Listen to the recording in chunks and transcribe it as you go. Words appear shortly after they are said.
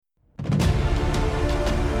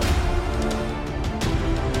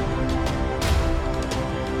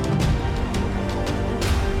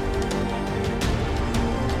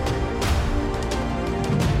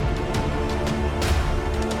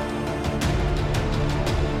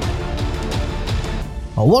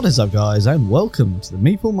What is up, guys, and welcome to the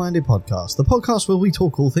Meeple Minded Podcast, the podcast where we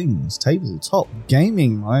talk all things tabletop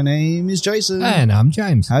gaming. My name is Jason. And I'm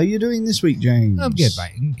James. How are you doing this week, James? I'm good,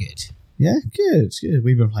 mate. I'm good. Yeah, good.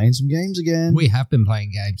 We've been playing some games again. We have been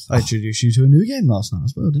playing games. I introduced you to a new game last night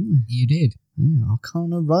as well, didn't we? You did. Yeah,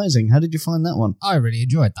 Arcana Rising. How did you find that one? I really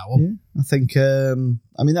enjoyed that one. Yeah, I think,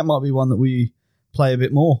 that might be one that we play a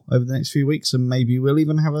bit more over the next few weeks, and maybe we'll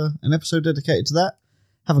even have an episode dedicated to that.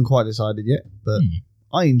 Haven't quite decided yet, but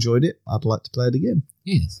I enjoyed it. I'd like to play it again.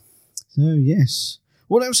 Yes. So, yes.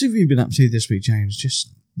 What else have you been up to this week, James?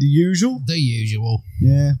 Just the usual? The usual.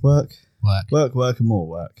 Yeah, work, and more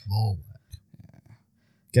work. More work. Yeah.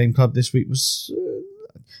 Game club this week was...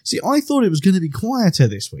 See, I thought it was going to be quieter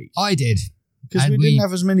this week. I did. Because we didn't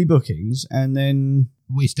have as many bookings, and then...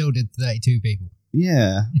 We still did 32 people.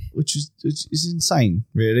 Yeah, which is insane,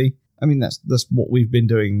 really. I mean, that's what we've been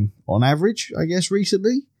doing on average, I guess,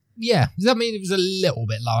 recently. Yeah, I mean, it was a little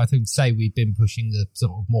bit low. I think say we've been pushing the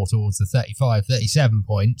sort of more towards the 35, 37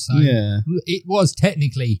 point. So yeah. It was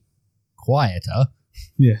technically quieter.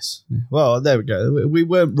 Yes. Well, there we go. We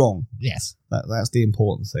weren't wrong. Yes. That's the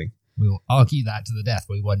important thing. We will argue that to the death.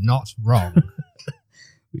 We were not wrong.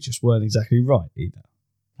 We just weren't exactly right either.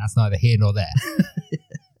 That's neither here nor there.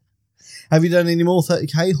 Have you done any more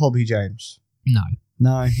 30k hobby, James? No.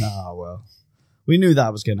 No? Oh, well. We knew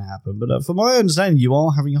that was going to happen, but from my understanding, you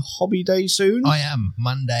are having a hobby day soon? I am.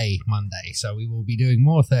 Monday. So we will be doing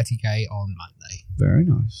more 30k on Monday. Very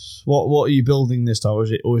nice. What are you building this time,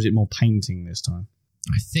 or is it more painting this time?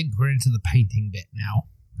 I think we're into the painting bit now,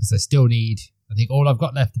 because I still need... I think all I've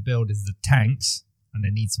got left to build is the tanks, and I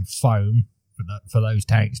need some foam for those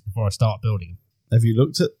tanks before I start building them. Have you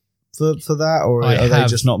looked at for that, or are they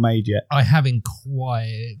just not made yet? I haven't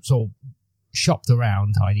quite sort of shopped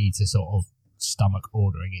around. I need to sort of stomach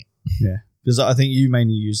ordering it. Yeah, because I think you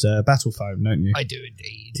mainly use battle foam, don't you? I do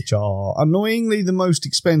indeed. Which are annoyingly the most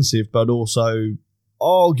expensive, but also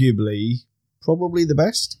arguably probably the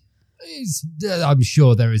best. I'm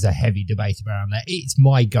sure there is a heavy debate around that. It's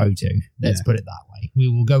my go-to. Let's put it that way. We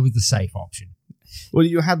will go with the safe option. Well,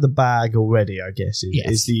 you had the bag already, I guess, is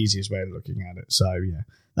Yes. the easiest way of looking at it. So, yeah,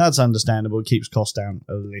 that's understandable. It keeps costs down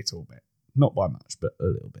a little bit. Not by much, but a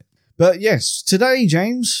little bit. But yes, today,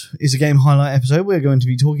 James, is a game highlight episode. We're going to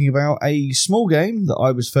be talking about a small game that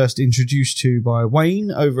I was first introduced to by Wayne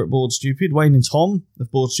over at Board Stupid, Wayne and Tom of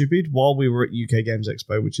Board Stupid, while we were at UK Games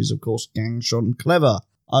Expo, which is, of course, Ganz, Schon, Clever.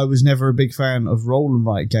 I was never a big fan of roll and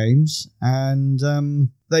write games, and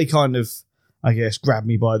they kind of, I guess, grabbed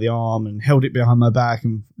me by the arm and held it behind my back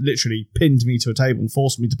and literally pinned me to a table and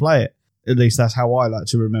forced me to play it. At least that's how I like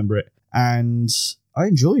to remember it. And I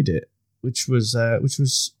enjoyed it, which was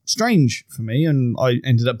strange for me, and I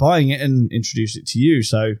ended up buying it and introduced it to you.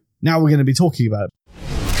 So now we're going to be talking about it.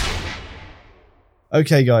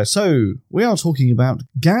 Okay, guys, so we are talking about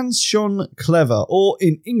Ganz, Schon, Clever, or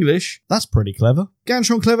in English, that's pretty clever. Ganz,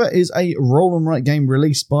 Schon, Clever is a roll and write game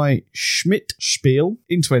released by Schmidt Spiele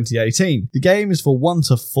in 2018. The game is for 1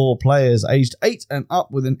 to 4 players aged 8 and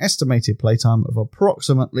up with an estimated playtime of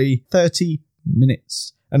approximately 30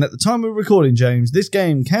 minutes. And at the time of recording, James, this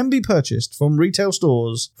game can be purchased from retail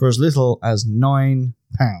stores for as little as £9.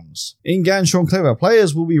 In Ganz, Schon, Clever,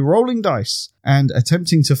 players will be rolling dice and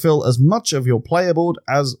attempting to fill as much of your player board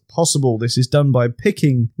as possible. This is done by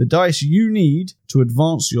picking the dice you need to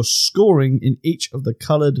advance your scoring in each of the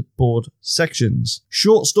coloured board sections.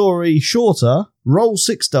 Short story, shorter, roll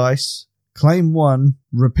 6 dice, claim 1,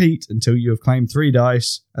 repeat until you have claimed 3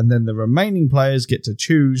 dice, and then the remaining players get to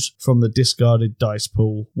choose from the discarded dice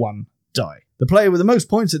pool 1 die. The player with the most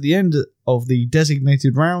points at the end of the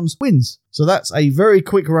designated rounds wins. So that's a very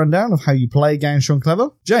quick rundown of how you play Ganz, Schon,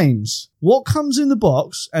 Clever. James, what comes in the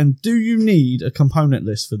box, and do you need a component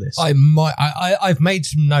list for this? I've made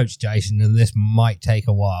some notes, Jason, and this might take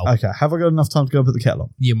a while. Okay, have I got enough time to go put the kettle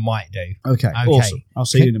on? You might do. Okay. Awesome. I'll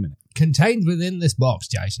see you in a minute. Contained within this box,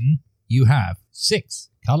 Jason, you have 6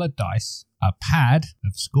 coloured dice, a pad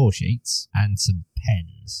of score sheets, and some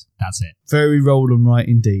pens. That's it. Very roll and write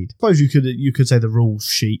indeed. Suppose you could say the rules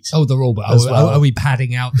sheet. Oh, the rule book. Are we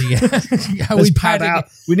padding out the... are we padding out?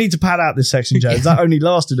 We need to pad out this section, James. That only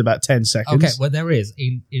lasted about 10 seconds. Okay, well, there is.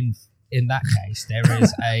 In that case, there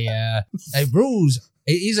is a rules...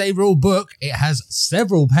 It is a rule book. It has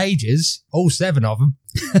several pages, all 7 of them.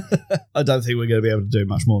 I don't think we're going to be able to do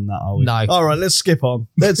much more than that, are we? No. All right, let's skip on.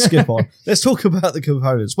 Let's talk about the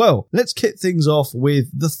components. Well, let's kick things off with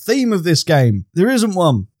the theme of this game. There isn't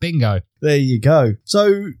one. Bingo. There you go.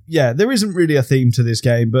 So, yeah, there isn't really a theme to this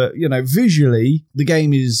game, but, visually, the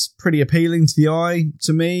game is pretty appealing to the eye.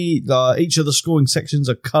 To me, each of the scoring sections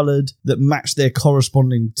are coloured that match their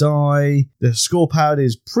corresponding die. The scorepad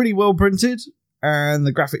is pretty well printed, and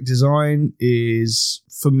the graphic design is,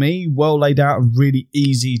 for me, well laid out and really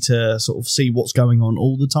easy to sort of see what's going on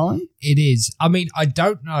all the time. It is. I mean, I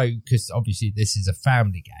don't know, because obviously this is a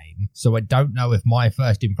family game, so I don't know if my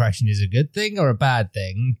first impression is a good thing or a bad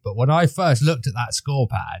thing, but when I first looked at that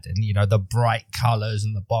scorepad and, the bright colours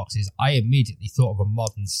and the boxes, I immediately thought of a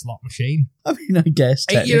modern slot machine. I mean, I guess,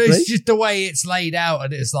 technically. It's just the way it's laid out,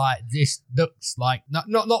 and it's like, this looks like, not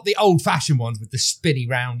the old-fashioned ones with the spinny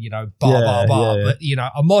round, bar, but,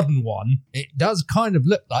 a modern one, it does kind of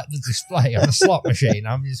look like the display on a slot machine.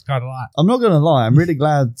 I'm just kind of like... I'm not going to lie, I'm really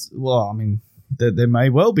glad... Well, I mean, there may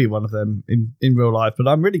well be one of them in real life, but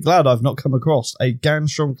I'm really glad I've not come across a Ganz,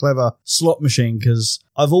 Schon, Clever slot machine, because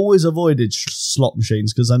I've always avoided slot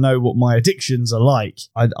machines because I know what my addictions are like.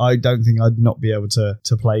 I don't think I'd not be able to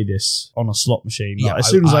play this on a slot machine. Yeah, as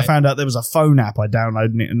soon as I found out there was a phone app, I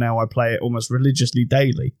downloaded it, and now I play it almost religiously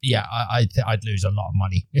daily. Yeah, I'd lose a lot of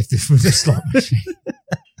money if this was a slot machine.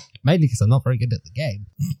 Mainly because I'm not very good at the game.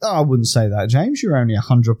 I wouldn't say that, James. You're only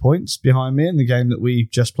 100 points behind me in the game that we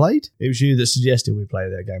just played. It was you that suggested we play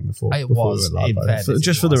that game before. It was, in fairness,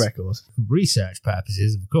 just for the record. For research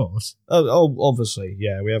purposes, of course. Oh, obviously,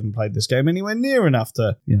 yeah. We haven't played this game anywhere near enough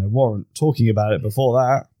to, warrant talking about it before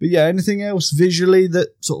that. But yeah, anything else visually that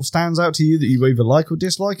sort of stands out to you that you either like or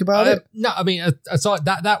dislike about it? No, I mean, aside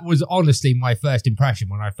that was honestly my first impression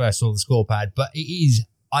when I first saw the scorepad, but it is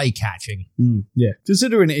eye-catching. Yeah,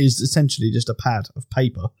 considering it is essentially just a pad of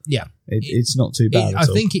paper. Yeah. It's not too bad I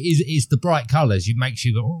think it is the bright colours. It makes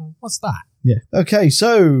you go, oh, what's that? Yeah. Okay,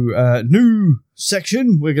 so new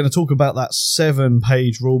section. We're going to talk about that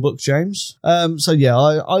 7-page rulebook, James. So yeah,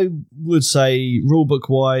 I would say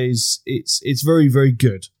rulebook-wise, it's very, very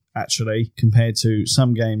good. Actually, compared to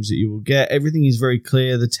some games that you will get. Everything is very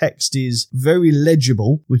clear. The text is very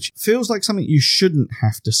legible, which feels like something you shouldn't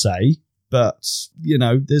have to say. But,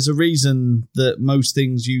 there's a reason that most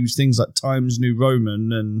things use things like Times New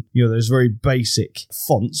Roman and, those very basic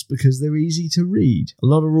fonts because they're easy to read. A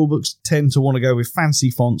lot of rulebooks tend to want to go with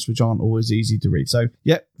fancy fonts, which aren't always easy to read. So,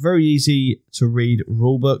 yeah, very easy to read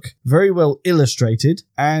rulebook. Very well illustrated.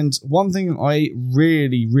 And one thing I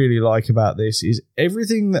really, really like about this is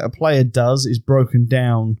everything that a player does is broken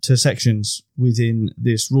down to sections within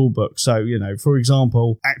this rulebook. So, for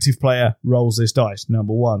example, active player rolls this dice,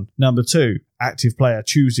 number 1. Number 2, active player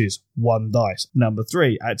chooses 1 dice. Number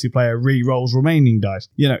 3, active player re-rolls remaining dice.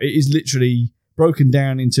 It is literally broken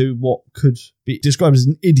down into what could be described as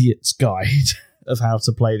an idiot's guide of how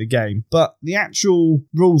to play the game. But the actual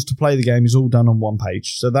rules to play the game is all done on 1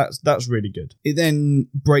 page. So that's really good. It then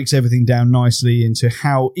breaks everything down nicely into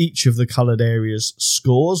how each of the coloured areas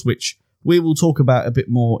scores, which we will talk about a bit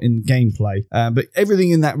more in gameplay. But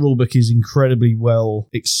everything in that rulebook is incredibly well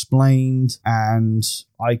explained, and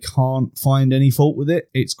I can't find any fault with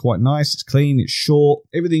it. It's quite nice, it's clean, it's short.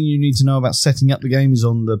 Everything you need to know about setting up the game is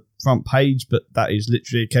on the front page, but that is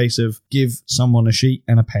literally a case of give someone a sheet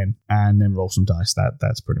and a pen and then roll some dice.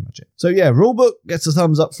 That's pretty much it. So yeah, rulebook gets a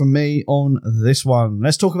thumbs up from me on this one.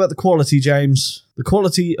 Let's talk about the quality, James. The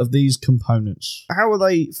quality of these components. How are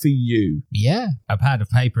they for you? Yeah, a pad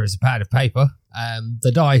of paper is a pad of paper.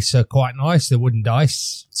 The dice are quite nice. The wooden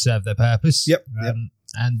dice serve their purpose. Yep.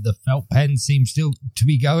 And the felt pen seems still to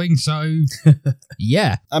be going, so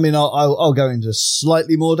yeah. I mean, I'll go into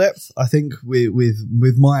slightly more depth, I think,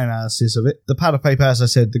 with my analysis of it. The pad of paper, as I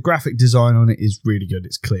said, the graphic design on it is really good.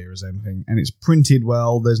 It's clear as anything, and it's printed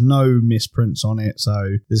well. There's no misprints on it,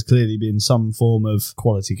 so there's clearly been some form of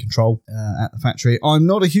quality control at the factory. I'm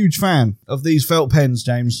not a huge fan of these felt pens,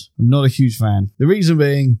 James. I'm not a huge fan. The reason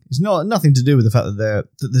being, it's nothing to do with the fact that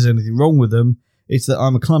there's anything wrong with them. It's that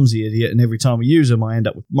I'm a clumsy idiot, and every time I use them, I end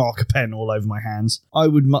up with marker pen all over my hands. I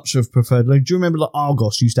would much have preferred... do you remember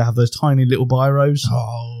Argos used to have those tiny little biros?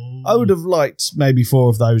 Oh. I would have liked maybe 4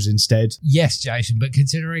 of those instead. Yes, Jason, but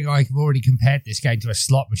considering I've already compared this game to a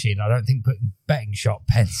slot machine, I don't think putting betting shop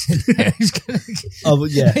pens in there is going to...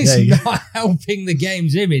 it's not helping the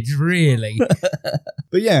game's image, really.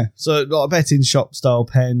 But yeah, so like betting shop style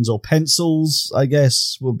pens or pencils, I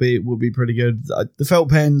guess, would be pretty good. The felt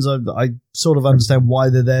pens, I sort of understand why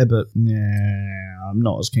they're there, but yeah, I'm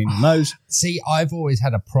not as keen on those. See, I've always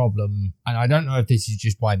had a problem, and I don't know if this is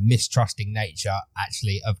just my mistrusting nature,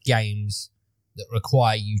 actually, of games that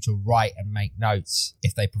require you to write and make notes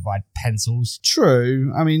if they provide pencils.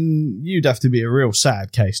 True. I mean, you'd have to be a real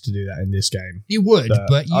sad case to do that in this game. You would,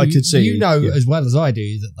 but I could see, as well as I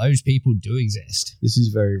do that those people do exist. This is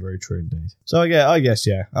very, very true indeed. So I guess,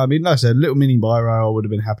 yeah. I mean, like I said, little mini biro, I would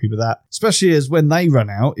have been happy with that. Especially as when they run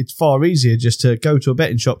out, it's far easier just to go to a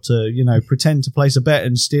betting shop to, pretend to place a bet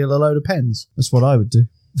and steal a load of pens. That's what I would do.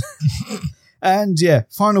 And yeah,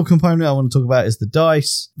 final component I want to talk about is the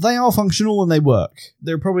dice. They are functional and they work.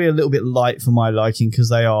 They're probably a little bit light for my liking because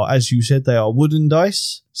they are, as you said, they are wooden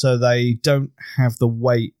dice. So they don't have the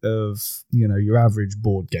weight of, your average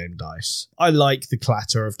board game dice. I like the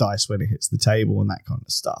clatter of dice when it hits the table and that kind of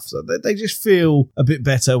stuff. So they just feel a bit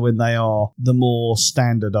better when they are the more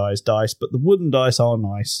standardized dice. But the wooden dice are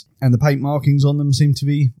nice. And the paint markings on them seem to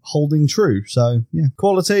be holding true. So yeah,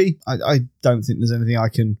 quality. I don't think there's anything I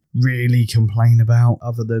can really complain about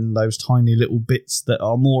other than those tiny little bits that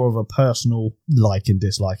are more of a personal like and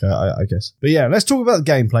dislike, I guess. But yeah, let's talk about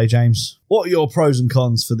the gameplay, James. What are your pros and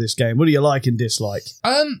cons for this game? What do you like and dislike?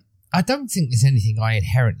 I don't think there's anything I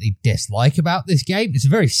inherently dislike about this game. It's a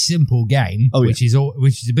very simple game, which is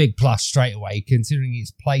a big plus straight away, considering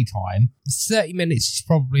its playtime. 30 minutes is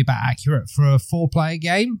probably about accurate for a 4-player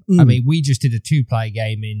game. I mean, we just did a 2-player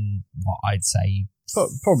game in what I'd say...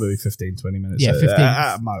 Probably 15, 20 minutes. Yeah,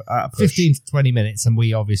 15 to 20 minutes, and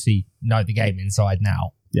we obviously know the game inside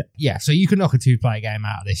now. Yeah, so you can knock a 2-player game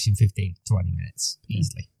out of this in 15 to 20 minutes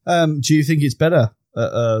easily. Do you think it's better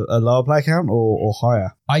a lower player count or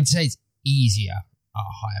higher? I'd say it's easier at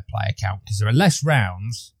a higher player count because there are less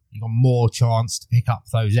rounds. You've got more chance to pick up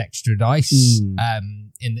those extra dice in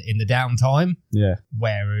the downtime. Yeah.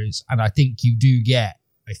 Whereas, and I think you do get,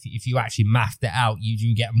 if you actually mathed it out, you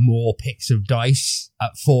do get more picks of dice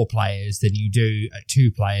at 4 players than you do at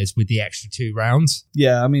 2 players with the extra 2 rounds.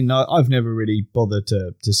 Yeah, I mean, I've never really bothered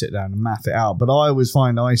to sit down and math it out, but I always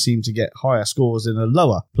find I seem to get higher scores in a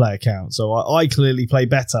lower player count. So I clearly play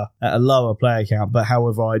better at a lower player count, but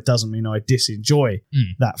however, it doesn't mean I disenjoy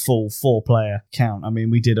that full 4-player count. I mean,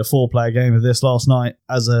 we did a 4-player game of this last night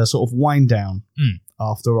as a sort of wind down.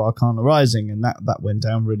 After Arcana Rising, and that went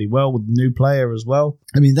down really well with the new player as well.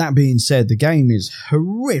 I mean, that being said, the game is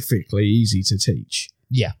horrifically easy to teach.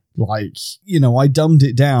 Yeah. Like, I dumbed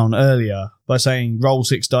it down earlier by saying roll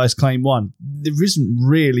 6 dice, claim 1. There isn't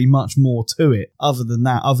really much more to it other than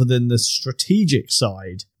that, other than the strategic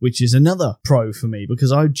side, which is another pro for me,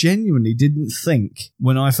 because I genuinely didn't think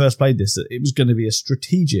when I first played this that it was going to be as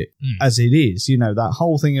strategic as it is. That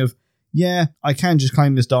whole thing of, yeah, I can just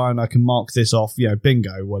claim this die and I can mark this off,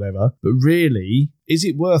 bingo, whatever. But really, is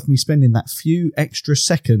it worth me spending that few extra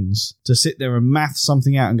seconds to sit there and math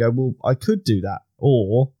something out and go, well, I could do that.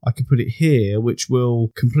 Or I could put it here, which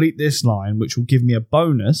will complete this line, which will give me a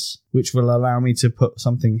bonus, which will allow me to put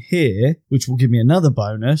something here, which will give me another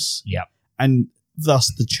bonus. Yep. And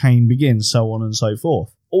thus the chain begins, so on and so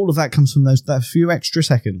forth. All of that comes from that few extra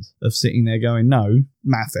seconds of sitting there going, no,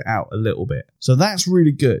 math it out a little bit. So that's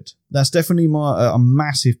really good. That's definitely a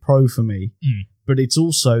massive pro for me. But it's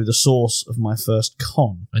also the source of my first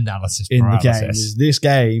con analysis in paralysis. The game. This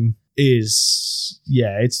game is,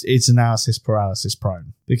 it's analysis paralysis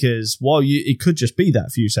prone. Because while it could just be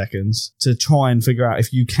that few seconds to try and figure out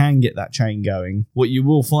if you can get that chain going, what you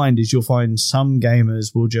will find is you'll find some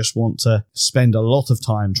gamers will just want to spend a lot of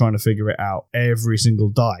time trying to figure it out every single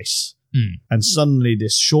dice. And suddenly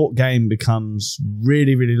this short game becomes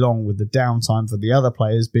really, really long, with the downtime for the other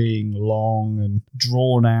players being long and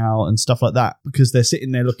drawn out and stuff like that, because they're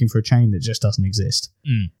sitting there looking for a chain that just doesn't exist.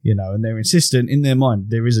 And they're insistent in their mind,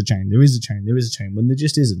 there is a chain, when there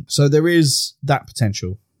just isn't. So there is that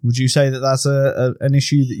potential. Would you say that that's an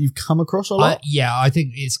issue that you've come across a lot? Yeah, I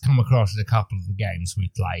think it's come across in a couple of the games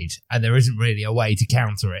we've played, and there isn't really a way to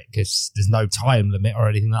counter it because there's no time limit or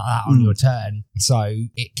anything like that on your turn, so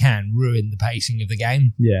it can ruin the pacing of the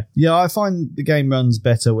game. Yeah, I find the game runs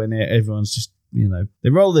better when everyone's just, they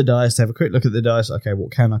roll the dice, they have a quick look at the dice. Okay,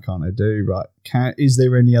 what can't I do? Right, is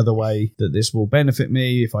there any other way that this will benefit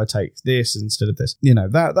me if I take this instead of this?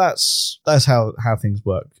 That's how things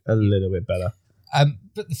work a little bit better.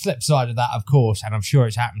 But the flip side of that, of course, and I'm sure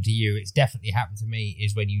it's happened to you, it's definitely happened to me,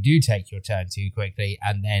 is when you do take your turn too quickly,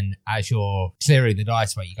 and then as you're clearing the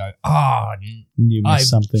dice away, you go, you missed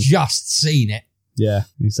something. I've just seen it. Yeah,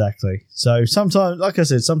 exactly. So sometimes, like I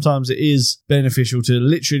said, sometimes it is beneficial to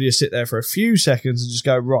literally just sit there for a few seconds and just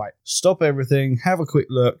go, right, stop everything, have a quick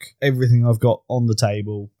look, everything I've got on the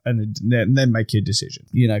table, and then make your decision,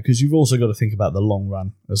 because you've also got to think about the long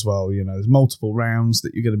run as well. There's multiple rounds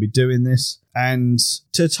that you're going to be doing this. And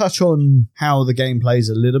to touch on how the game plays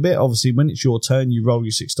a little bit, obviously when it's your turn, you roll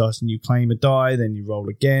your 6 dice and you claim a die, then you roll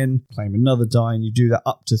again, claim another die, and you do that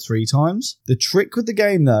up to 3 times. The trick with the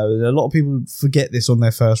game, though, a lot of people forget this on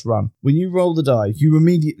their first run. When you roll the die, you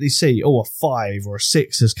immediately see, a 5 or a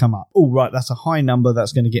 6 has come up. Oh, right, that's a high number.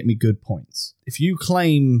 That's going to get me good points. If you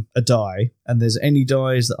claim a die and there's any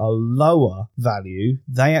dies that are lower value,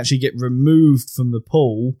 they actually get removed from the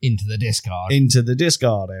pool into the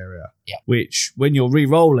discard area. Yeah. Which, when you're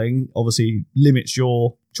re-rolling, obviously limits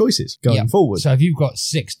your choices going forward. So if you've got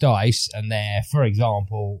 6 dice and they're, for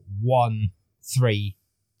example, 1, 3,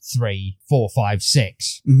 3, 4, 5,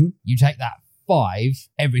 6, you take that 5,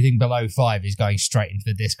 everything below 5 is going straight into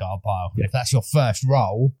the discard pile. Yeah. If that's your first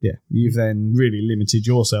roll... Yeah, you've then really limited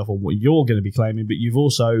yourself on what you're going to be claiming, but you've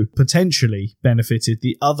also potentially benefited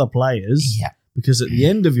the other players. Yeah. Because at the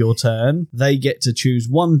end of your turn, they get to choose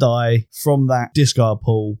 1 die from that discard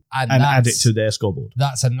pool and add it to their scoreboard.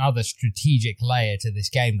 That's another strategic layer to this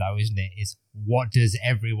game, though, isn't it? Is what does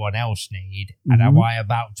everyone else need? And am I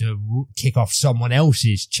about to kick off someone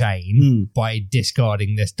else's chain by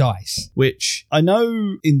discarding this dice? Which I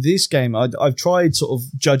know in this game, I've tried sort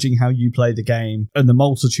of judging how you play the game and the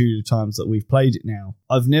multitude of times that we've played it now.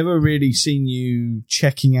 I've never really seen you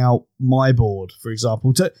checking out my board, for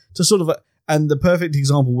example, to sort of... And the perfect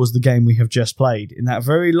example was the game we have just played. In that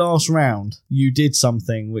very last round, you did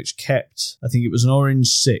something which kept, I think it was an orange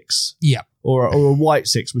 6. Yeah. Or a white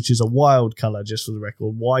 6, which is a wild colour, just for the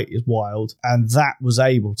record. White is wild. And that was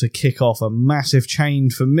able to kick off a massive chain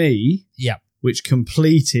for me. Yeah. Which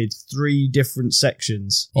completed 3 different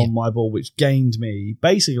sections on my board, which gained me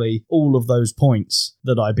basically all of those points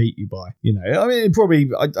that I beat you by.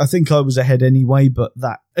 I think I was ahead anyway, but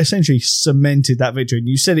that essentially cemented that victory. And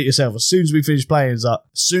you said it yourself, as soon as we finished playing, as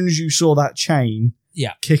soon as you saw that chain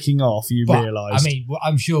kicking off, you realised.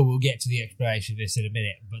 I'm sure we'll get to the explanation of this in a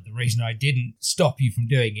minute, but the reason I didn't stop you from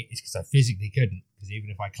doing it is because I physically couldn't. Because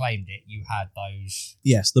even if I claimed it, you had those...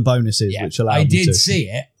 Yes, the bonuses, which allowed me to... I did see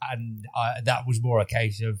it, and that was more a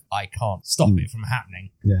case of I can't stop it from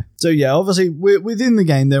happening. Yeah. So, obviously, within the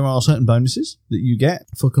game, there are certain bonuses that you get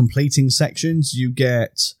for completing sections. You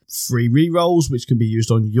get free rerolls, which can be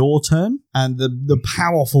used on your turn. And the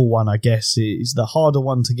powerful one, I guess, is the harder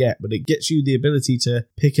one to get, but it gets you the ability to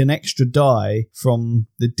pick an extra die from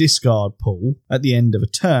the discard pool at the end of a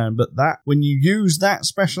turn. But that, when you use that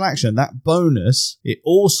special action, that bonus, it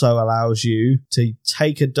also allows you to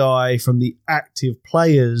take a die from the active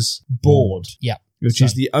player's board. Yeah. Which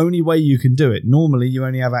is the only way you can do it. Normally, you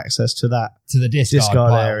only have access to that. To the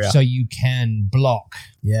discard area. So you can block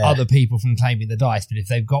other people from claiming the dice. But if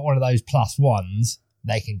they've got one of those +1s,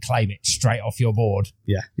 they can claim it straight off your board.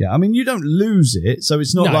 Yeah. I mean, you don't lose it. So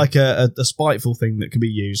it's not like a spiteful thing that can be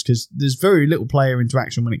used, because there's very little player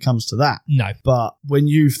interaction when it comes to that. No. But when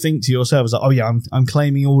you think to yourself, like, I'm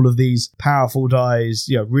claiming all of these powerful dies,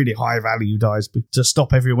 really high value dies to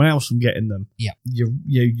stop everyone else from getting them. Yeah.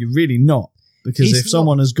 You're really not. Because if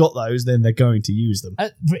someone has got those, then they're going to use them.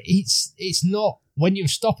 It's not, when you're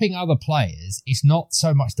stopping other players, it's not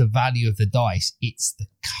so much the value of the dice, it's the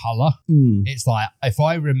colour. It's like, if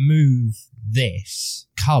I remove this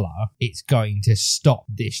colour, it's going to stop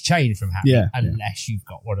this chain from happening, unless you've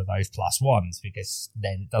got one of those +1s, because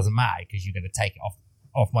then it doesn't matter, because you're going to take it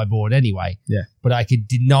off my board anyway. Yeah. But I could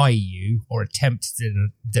deny you, or attempt to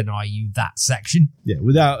deny you, that section. Yeah,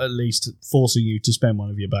 without at least forcing you to spend one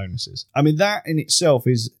of your bonuses. I mean, that in itself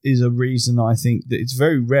is a reason I think that it's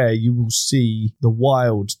very rare you will see the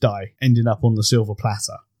wild die ending up on the silver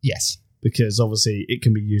platter. Yes. Because obviously it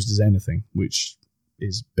can be used as anything, which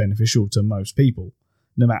is beneficial to most people.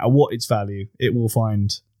 No matter what its value, it will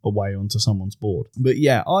find a way onto someone's board. But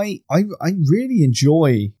yeah, I really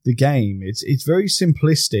enjoy the game. It's very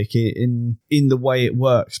simplistic in the way it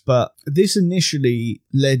works, but this initially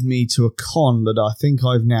led me to a con that I think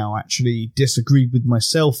I've now actually disagreed with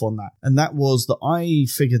myself on that. And that was that I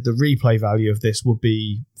figured the replay value of this would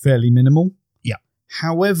be fairly minimal.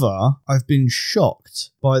 However, I've been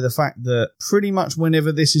shocked by the fact that pretty much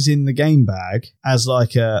whenever this is in the game bag, as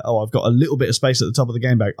like I've got a little bit of space at the top of the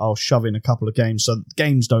game bag, I'll shove in a couple of games so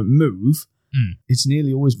games don't move. It's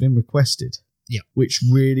nearly always been requested. Yeah. Which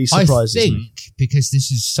really surprises me. I think, because this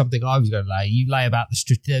is something I was going to lay, you lay about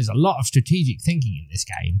there's a lot of strategic thinking in this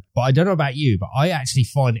game, but I don't know about you, but I actually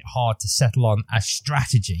find it hard to settle on a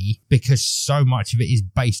strategy because so much of it is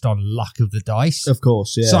based on luck of the dice. Of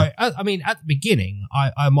course, yeah. So, I mean, at the beginning,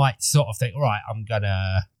 I might sort of think, all right, I'm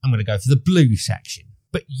gonna go for the blue section.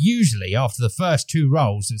 But usually after the first 2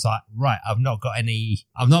 rolls, it's like, right, I've not got any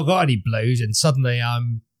blues, and suddenly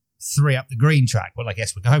I'm 3 up the green track. Well, I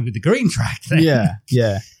guess we're going with the green track then.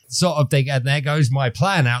 Yeah. Sort of thing, and there goes my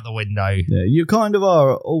plan out the window. Yeah, you kind of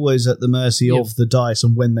are always at the mercy of the dice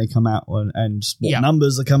and when they come out and what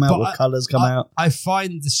numbers they come out, what colours come out. I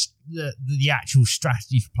find the actual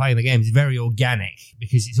strategy for playing the game is very organic,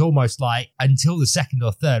 because it's almost like until the 2nd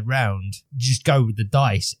or 3rd round, just go with the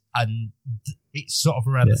dice, and it's sort of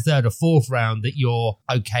around the 3rd or 4th round that you're,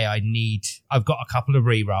 okay, I've got a couple of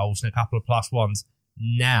re-rolls and a couple of +1s.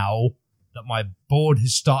 Now that my board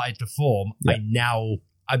has started to form,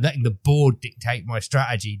 I'm letting the board dictate my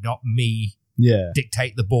strategy, not me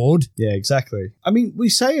dictate the board. Yeah, exactly. I mean, we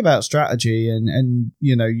say about strategy and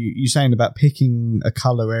you know, you're saying about picking a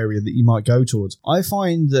colour area that you might go towards. I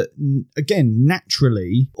find that, again,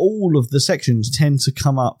 naturally, all of the sections tend to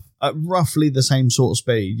come up at roughly the same sort of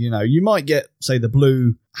speed. You know, you might get, say, the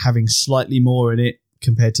blue having slightly more in it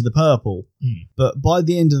compared to the purple. But by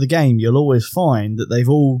the end of the game, you'll always find that they've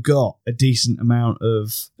all got a decent amount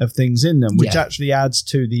of things in them, which actually adds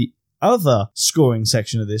to the other scoring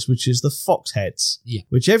section of this, which is the fox heads,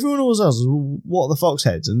 which everyone always asks, what are the fox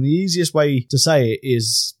heads? And the easiest way to say it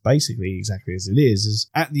is basically exactly as it is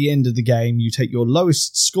at the end of the game, you take your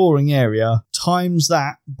lowest scoring area, times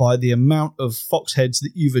that by the amount of fox heads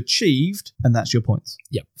that you've achieved, and that's your points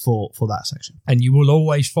for that section. And you will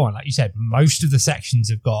always find, like you said, most of the sections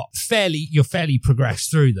have got you're fairly progressed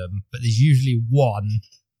through them, but there's usually one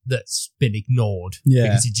that's been ignored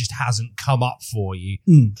because it just hasn't come up for you.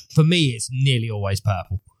 For me, it's nearly always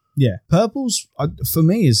purple. Yeah, purple's, for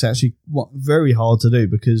me, is actually very hard to do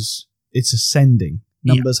because it's ascending.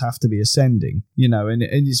 Numbers have to be ascending, you know, and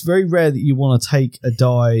it's very rare that you want to take a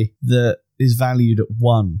die that is valued at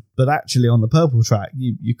 1. But actually on the purple track,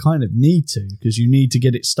 you kind of need to, because you need to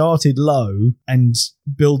get it started low and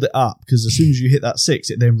build it up, because as soon as you hit that 6,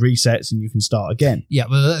 it then resets and you can start again. Yeah,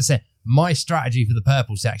 well, that's it. My strategy for the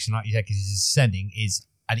purple section, like you said, because it's ascending,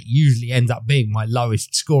 and it usually ends up being my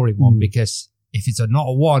lowest scoring one, because if it's not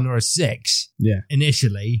a 1 or a 6,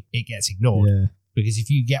 initially, it gets ignored. Yeah. Because if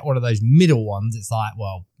you get one of those middle ones, it's like,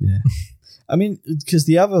 well... Yeah. I mean, because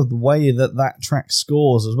the other way that track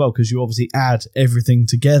scores as well, because you obviously add everything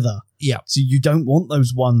together. Yeah. So you don't want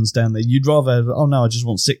those ones down there. You'd rather, oh no, I just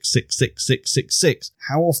want 6, 6, 6, 6, 6, 6.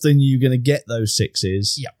 How often are you going to get those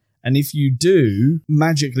 6s? Yeah. And if you do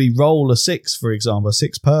magically roll a 6, for example, a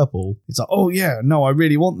 6 purple, it's like, oh yeah, no, I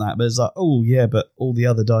really want that. But it's like, oh yeah, but all the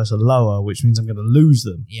other dice are lower, which means I'm going to lose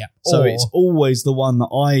them. Yeah. So it's always the one that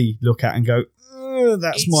I look at and go,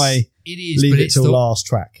 that's my leave it till last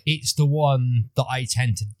track. It's the one that I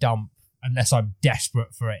tend to dump unless I'm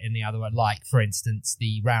desperate for it in the other one. Like, for instance,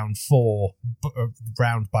 the round 4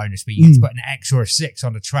 round bonus where you get to put an X or a 6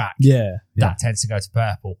 on a track. Yeah. That tends to go to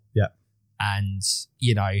purple. Yeah. And,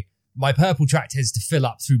 you know, my purple track tends to fill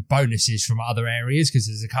up through bonuses from other areas, because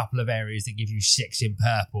there's a couple of areas that give you 6 in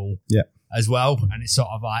purple as well. And it's sort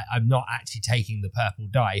of like, I'm not actually taking the purple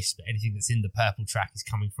dice, but anything that's in the purple track is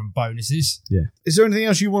coming from bonuses. Yeah. Is there anything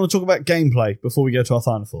else you want to talk about gameplay before we go to our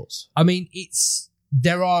final thoughts? I mean,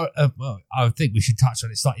 there are, well, I think we should touch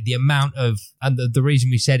on it slightly. The amount of, and the reason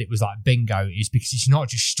we said it was like bingo is because it's not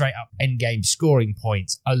just straight up end game scoring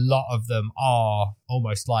points. A lot of them are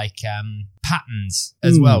almost like patterns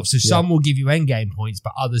as well. So some will give you end game points,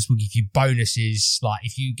 but others will give you bonuses. Like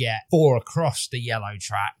if you get 4 across the yellow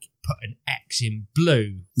track, put an X in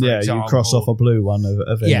blue. For example. You cross off a blue one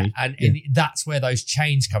of any. Yeah, and that's where those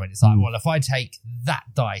chains come in. It's like, well, if I take that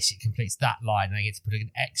dice, it completes that line, and I get to put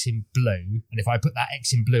an X in blue. And if I put that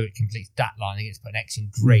X in blue, it completes that line, and I get to put an X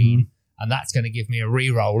in green. And that's going to give me a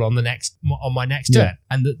re-roll on my next turn.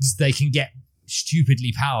 And they can get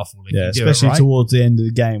stupidly powerful if you do especially it right. towards the end of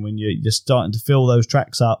the game when you're starting to fill those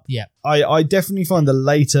tracks up. Yeah. I definitely find the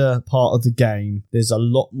later part of the game, there's a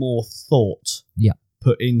lot more thought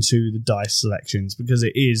put into the dice selections, because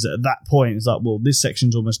it is at that point, it's like, well, this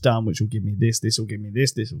section's almost done, which will give me this will give me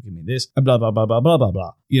this will give me this, and blah, blah, blah, blah, blah, blah,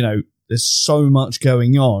 blah. You know, there's so much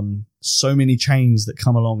going on, so many chains that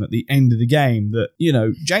come along at the end of the game that, you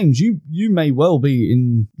know, James, you may well be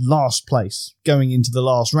in last place going into the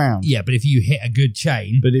last round. Yeah, but if you hit a good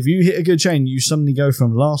chain, you suddenly go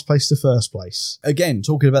from last place to first place. Again,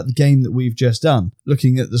 talking about the game that we've just done,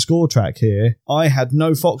 looking at the score track here, I had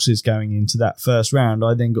no foxes going into that first round.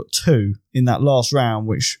 I then got 2 in that last round,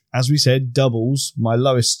 which, as we said, doubles my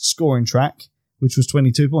lowest scoring track, which was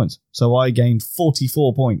 22 points. So I gained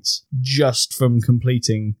 44 points just from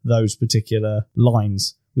completing those particular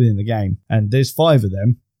lines within the game. And there's 5 of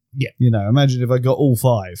them. Yeah. You know, imagine if I got all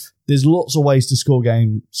 5. There's lots of ways to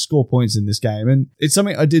score points in this game, and it's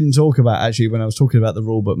something I didn't talk about actually when I was talking about the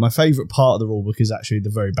rulebook. My favourite part of the rulebook is actually the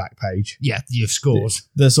very back page. Yeah, your scores.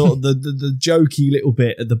 The sort of the jokey little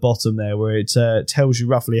bit at the bottom there where it tells you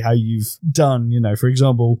roughly how you've done. For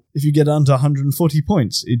example, if you get under 140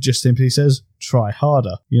 points, it just simply says try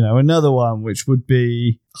harder. Another one which would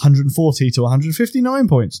be 140 to 159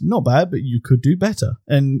 points. Not bad, but you could do better.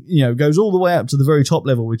 And, goes all the way up to the very top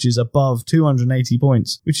level, which is above 280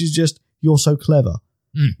 points, which is just, you're so clever.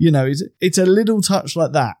 It's a little touch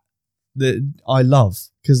like that I love,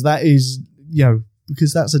 because that is,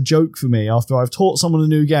 because that's a joke for me. After I've taught someone a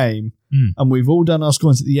new game and we've all done our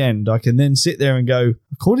scores at the end, I can then sit there and go,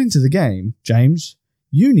 according to the game, James,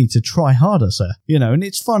 you need to try harder, sir. And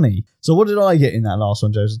it's funny. So what did I get in that last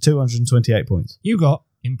one, Joseph? 228 points. You got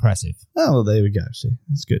impressive. Oh, well, there we go. See,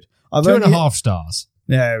 that's good. 2.5 stars.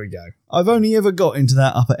 There we go. I've only ever got into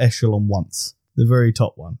that upper echelon once. The very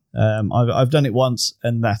top one. I've done it once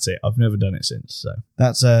and that's it. I've never done it since. So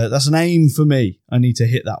that's an aim for me. I need to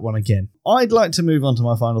hit that one again. I'd like to move on to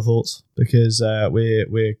my final thoughts because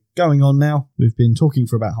we're going on now. We've been talking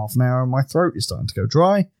for about half an hour and my throat is starting to go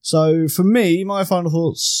dry. So for me, my final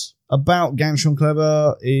thoughts about Ganz, Schon,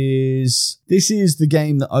 Clever is this is the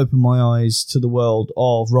game that opened my eyes to the world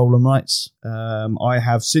of roll and writes. I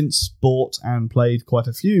have since bought and played quite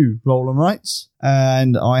a few roll and writes,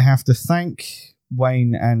 and I have to thank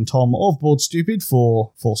Wayne and Tom of Board Stupid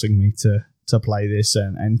for forcing me to play this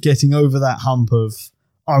and getting over that hump of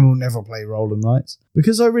I will never play roll and writes,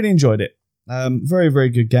 because I really enjoyed it. Very, very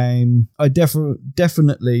good game. I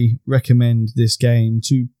definitely recommend this game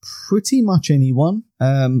to pretty much anyone.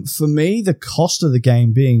 For me, the cost of the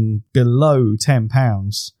game being below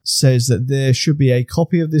 £10 says that there should be a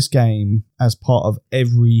copy of this game as part of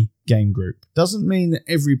every game group. Doesn't mean that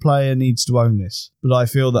every player needs to own this, but I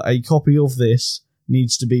feel that a copy of this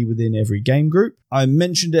needs to be within every game group. I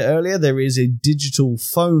mentioned it earlier, there is a digital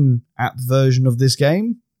phone app version of this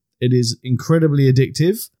game. It is incredibly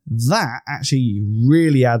addictive. That actually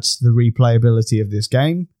really adds to the replayability of this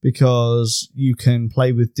game because you can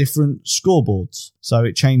play with different scoreboards. So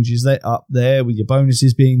it changes that up there with your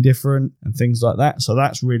bonuses being different and things like that. So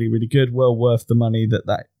that's really, really good. Well worth the money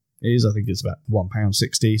that is. I think it's about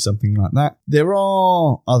 £1.60, something like that. There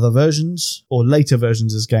are other versions or later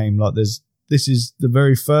versions of this game. Like this is the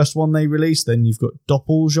very first one they released. Then you've got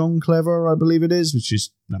Schon, Clever, I believe it is, which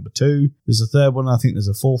is number 2. There's a third one. I think there's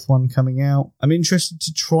a fourth one coming out. I'm interested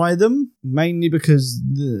to try them, mainly because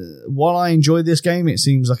while I enjoy this game, it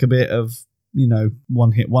seems like a bit of,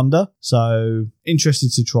 one-hit wonder. So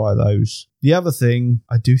interested to try those. The other thing,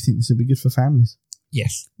 I do think this would be good for families.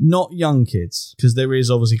 Yes. Not young kids, because there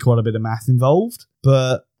is obviously quite a bit of math involved,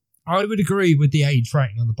 but I would agree with the age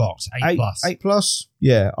rating on the box, 8+. 8+?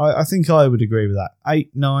 Yeah, I think I would agree with that.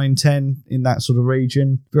 8, 9, 10, in that sort of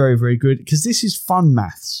region. Very, very good. Because this is fun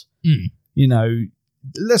maths.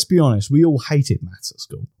 Let's be honest, we all hated maths at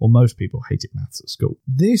school. Or most people hated maths at school.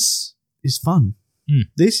 This is fun.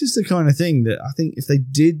 This is the kind of thing that I think if they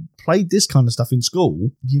played this kind of stuff in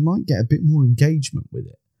school, you might get a bit more engagement with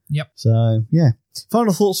it. Yep. So, yeah.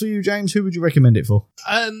 Final thoughts for you, James? Who would you recommend it for?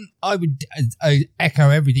 I would echo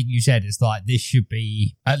everything you said. It's like this should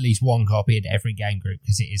be at least one copy in every game group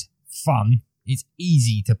because it is fun. It's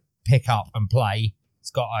easy to pick up and play.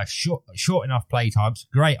 It's got a short enough play times,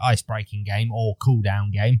 great ice-breaking game or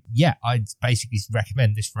cool-down game. Yeah, I'd basically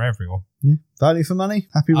recommend this for everyone. Yeah. Value for money?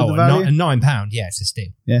 Happy with the value? £9. Yeah, it's a steal.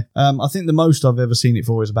 Yeah. I think the most I've ever seen it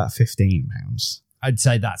for is about £15. I'd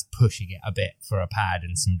say that's pushing it a bit for a pad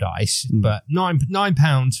and some dice, but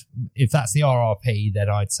 £9, if that's the RRP, then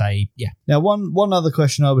I'd say, yeah. Now, one other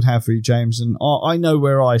question I would have for you, James, and I know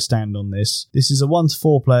where I stand on this. This is a 1 to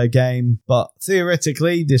 4 player game, but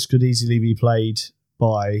theoretically, this could easily be played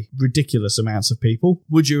by ridiculous amounts of people.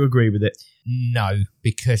 Would you agree with it? No,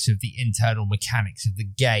 because of the internal mechanics of the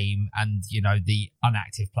game and, the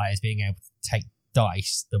inactive players being able to take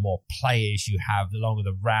dice. The more players you have, the longer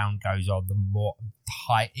the round goes on,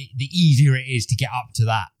 the easier it is to get up to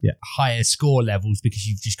that higher score levels because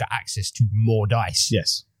you've just got access to more dice.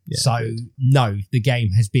 Yes. Yeah, so no, the game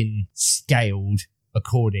has been scaled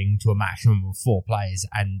according to a maximum of 4 players,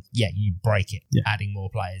 and you break it adding more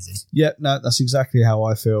players in. Yeah, no, that's exactly how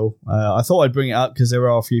I feel. I thought I'd bring it up because there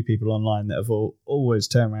are a few people online that have always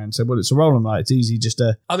turned around and said, well, it's a roll and write, it's easy just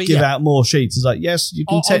to give out more sheets. It's like, yes, you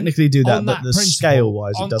can technically do that, but the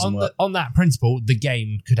scale-wise, it doesn't work. On that principle, the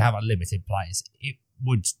game could have unlimited players. It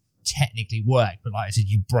would technically work, but like I said,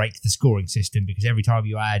 you break the scoring system because every time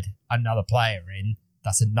you add another player in,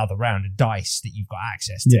 that's another round of dice that you've got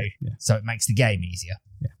access to. Yeah. So it makes the game easier.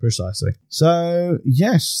 Yeah, precisely. So,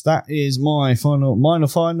 yes, that is my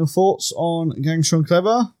final thoughts on Ganz, Schon,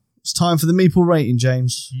 Clever. It's time for the Meeple rating,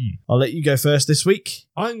 James. I'll let you go first this week.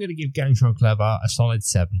 I'm going to give Ganz, Schon, Clever a solid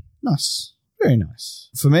 7. Nice. Very nice.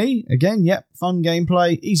 For me, again, fun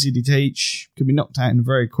gameplay, easy to teach, can be knocked out in a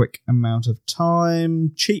very quick amount of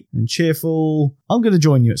time, cheap and cheerful. I'm going to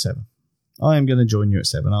join you at 7. I am going to join you at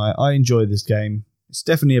 7. I enjoy this game. It's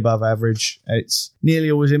definitely above average. It's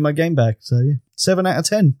nearly always in my game bag. So, 7 out of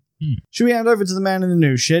 10. Should we hand over to the man in the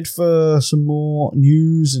news shed for some more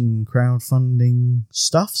news and crowdfunding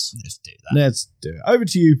stuffs? Let's do that. Let's do it. Over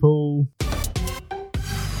to you, Paul.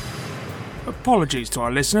 Apologies to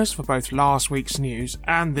our listeners for both last week's news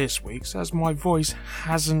and this week's, as my voice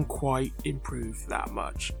hasn't quite improved that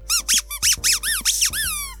much.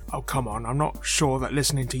 Oh, come on, I'm not sure that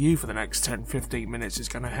listening to you for the next 10-15 minutes is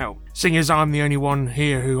going to help, seeing as I'm the only one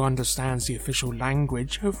here who understands the official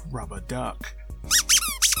language of rubber duck.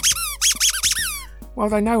 Well,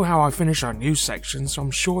 they know how I finish our news section, so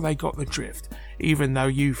I'm sure they got the drift, even though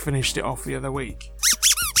you finished it off the other week.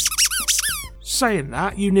 Saying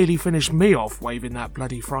that, you nearly finished me off waving that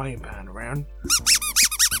bloody frying pan around.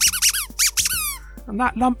 And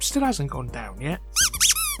that lump still hasn't gone down yet.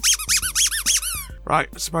 Right,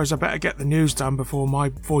 I suppose I better get the news done before my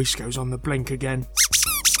voice goes on the blink again.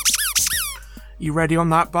 You ready on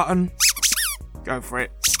that button? Go for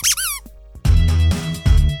it.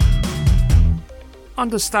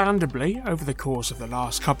 Understandably, over the course of the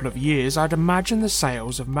last couple of years, I'd imagine the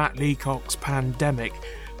sales of Matt Leacock's Pandemic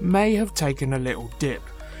may have taken a little dip,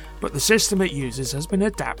 but the system it uses has been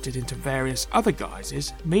adapted into various other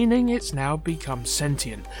guises, meaning it's now become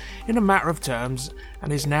sentient in a matter of terms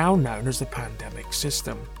and is now known as the Pandemic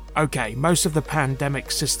system. Okay, most of the Pandemic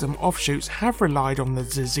system offshoots have relied on the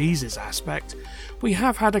diseases aspect. We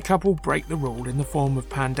have had a couple break the rule in the form of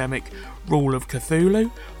Pandemic, Rule of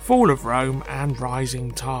Cthulhu, Fall of Rome and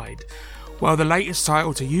Rising Tide. Well, the latest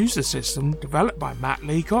title to use the system, developed by Matt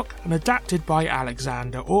Leacock and adapted by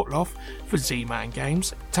Alexander Ortloff for Z-Man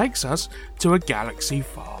Games, takes us to a galaxy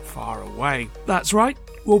far, far away. That's right,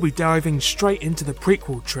 we'll be diving straight into the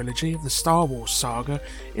prequel trilogy of the Star Wars saga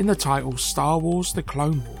in the title Star Wars The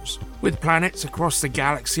Clone Wars. With planets across the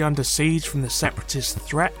galaxy under siege from the Separatist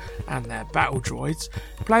threat and their battle droids,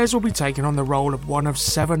 players will be taken on the role of one of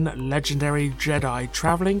 7 legendary Jedi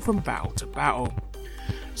travelling from battle to battle.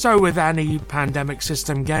 So with any Pandemic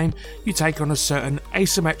system game, you take on a certain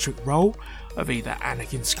asymmetric role of either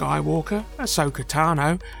Anakin Skywalker, Ahsoka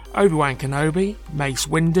Tano, Obi-Wan Kenobi, Mace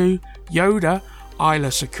Windu, Yoda,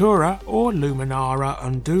 Isla Sakura or Luminara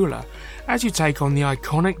Undula, as you take on the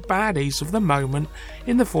iconic baddies of the moment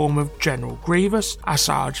in the form of General Grievous,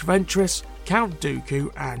 Asajj Ventress, Count Dooku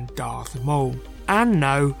and Darth Maul. And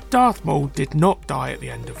no, Darth Maul did not die at the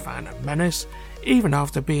end of Phantom Menace, even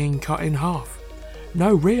after being cut in half.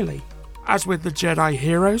 No, really. As with the Jedi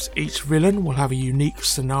heroes, each villain will have a unique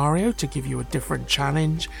scenario to give you a different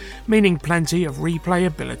challenge, meaning plenty of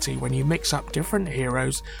replayability when you mix up different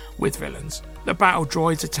heroes with villains. The battle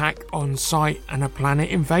droids attack on sight and a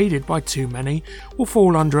planet invaded by too many will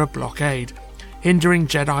fall under a blockade, hindering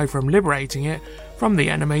Jedi from liberating it from the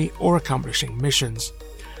enemy or accomplishing missions.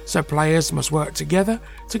 So players must work together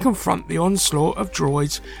to confront the onslaught of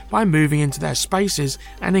droids by moving into their spaces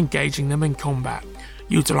and engaging them in combat,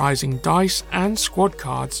 utilising dice and squad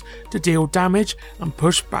cards to deal damage and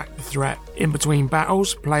push back the threat. In between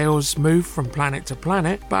battles, players move from planet to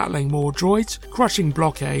planet, battling more droids, crushing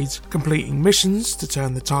blockades, completing missions to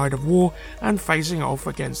turn the tide of war, and facing off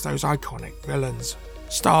against those iconic villains.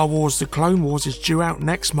 Star Wars The Clone Wars is due out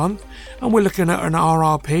next month, and we're looking at an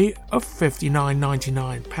RRP of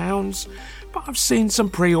 £59.99, but I've seen some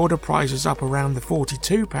pre-order prices up around the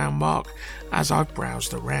 £42 mark as I've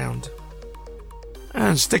browsed around.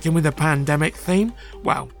 And sticking with the Pandemic theme,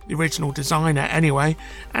 well, the original designer anyway,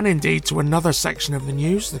 and indeed to another section of the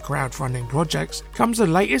news, the crowdfunding projects, comes the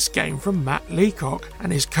latest game from Matt Leacock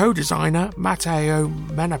and his co-designer Matteo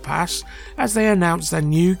Menapas as they announce their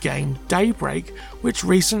new game Daybreak, which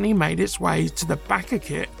recently made its way to the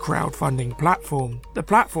BackerKit crowdfunding platform. The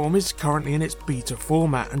platform is currently in its beta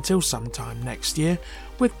format until sometime next year,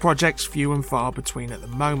 with projects few and far between at the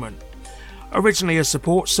moment. Originally a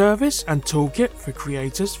support service and toolkit for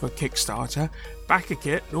creators for Kickstarter,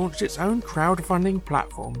 BackerKit launched its own crowdfunding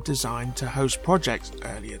platform designed to host projects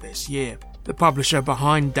earlier this year. The publisher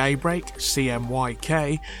behind Daybreak,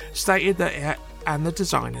 CMYK, stated that it and the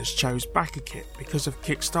designers chose BackerKit because of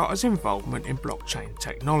Kickstarter's involvement in blockchain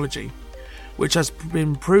technology. which has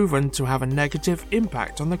been proven to have a negative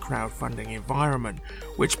impact on the crowdfunding environment,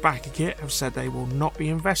 which BackerKit have said they will not be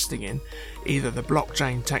investing in either the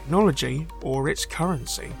blockchain technology or its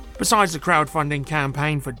currency. Besides the crowdfunding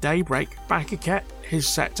campaign for Daybreak, BackerKit is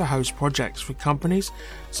set to host projects for companies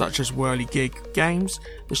such as Whirligig Games,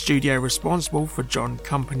 the studio responsible for John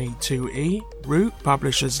Company 2E, Root,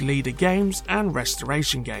 publishers Leader Games, and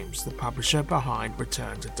Restoration Games, the publisher behind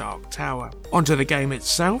Return to Dark Tower. Onto the game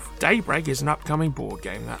itself, Daybreak is an upcoming board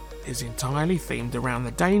game that is entirely themed around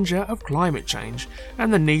the danger of climate change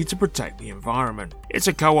and the need to protect the environment. It's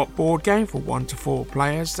a co-op board game for 1 to 4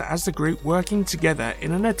 players that has the group working together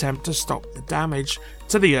in an attempt to stop the damage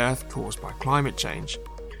to the Earth caused by climate change.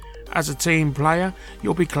 As a team player,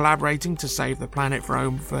 you'll be collaborating to save the planet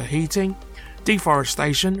from overheating,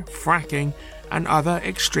 deforestation, fracking, and other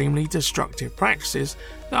extremely destructive practices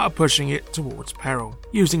that are pushing it towards peril.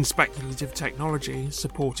 Using speculative technology,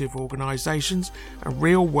 supportive organisations, and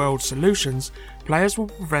real-world solutions, players will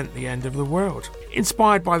prevent the end of the world.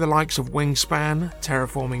 Inspired by the likes of Wingspan,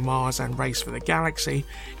 Terraforming Mars, and Race for the Galaxy,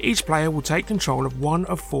 each player will take control of one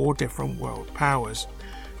of 4 different world powers: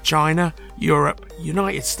 China, Europe,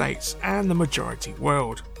 United States, and the majority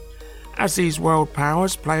world. As these world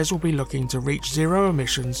powers, players will be looking to reach zero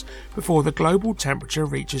emissions before the global temperature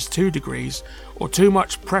reaches 2 degrees or too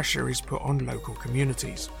much pressure is put on local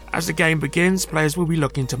communities. As the game begins, players will be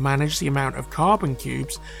looking to manage the amount of carbon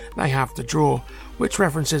cubes they have to draw, which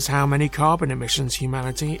references how many carbon emissions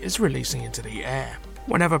humanity is releasing into the air.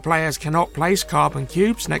 Whenever players cannot place carbon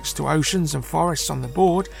cubes next to oceans and forests on the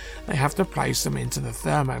board, they have to place them into the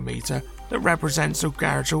thermometer that represents a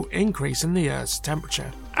gradual increase in the Earth's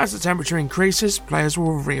temperature. As the temperature increases, players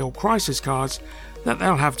will reveal crisis cards that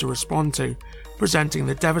they'll have to respond to, presenting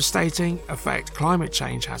the devastating effect climate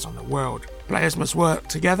change has on the world. Players must work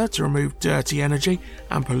together to remove dirty energy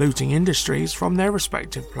and polluting industries from their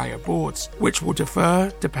respective player boards, which will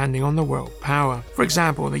differ depending on the world power. For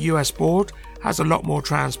example, the US board has a lot more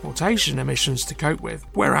transportation emissions to cope with,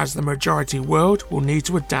 whereas the majority world will need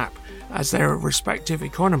to adapt as their respective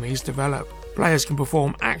economies develop. Players can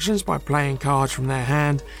perform actions by playing cards from their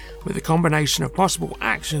hand, with a combination of possible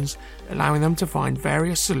actions allowing them to find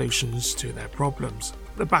various solutions to their problems.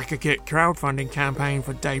 The BackerKit crowdfunding campaign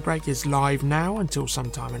for Daybreak is live now until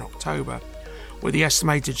sometime in October, with the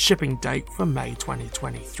estimated shipping date for May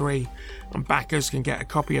 2023, and backers can get a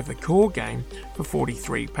copy of the core game for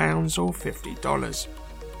 £43 or $50.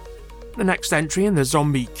 The next entry in the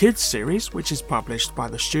Zombie Kids series, which is published by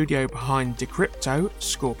the studio behind Decrypto,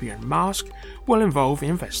 Scorpion Mask, will involve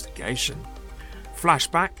investigation.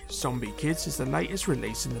 Flashback Zombie Kids is the latest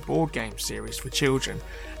release in the board game series for children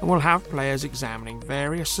and will have players examining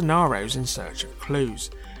various scenarios in search of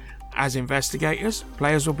clues. As investigators,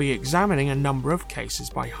 players will be examining a number of cases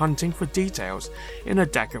by hunting for details in a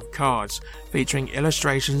deck of cards, featuring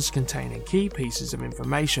illustrations containing key pieces of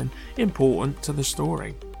information important to the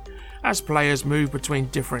story. As players move between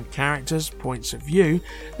different characters' points of view,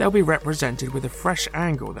 they'll be represented with a fresh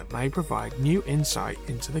angle that may provide new insight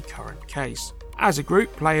into the current case. As a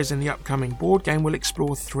group, players in the upcoming board game will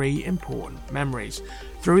explore 3 important memories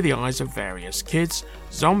through the eyes of various kids,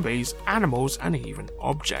 zombies, animals, and even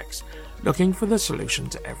objects, looking for the solution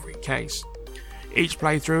to every case. Each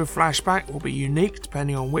playthrough of Flashback will be unique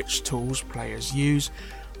depending on which tools players use,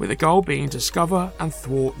 with the goal being to discover and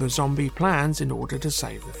thwart the zombie plans in order to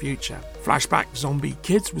save the future. Flashback Zombie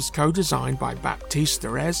Kids was co-designed by Baptiste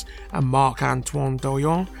Derez and Marc-Antoine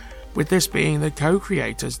Doyon, with this being the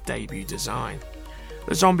co-creator's debut design.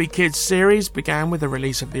 The Zombie Kids series began with the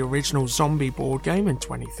release of the original Zombie board game in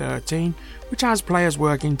 2013, which has players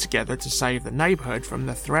working together to save the neighbourhood from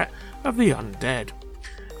the threat of the undead.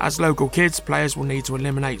 As local kids, players will need to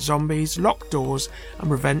eliminate zombies, lock doors, and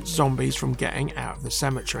prevent zombies from getting out of the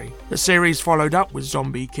cemetery. The series followed up with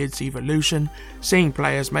Zombie Kids Evolution, seeing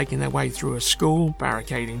players making their way through a school,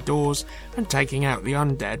 barricading doors, and taking out the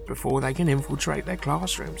undead before they can infiltrate their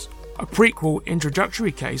classrooms. A prequel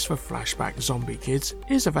introductory case for Flashback Zombie Kids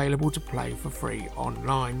is available to play for free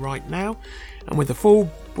online right now, and with the full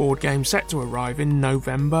board game set to arrive in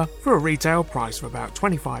November for a retail price of about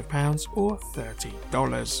 £25 or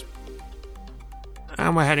 $30.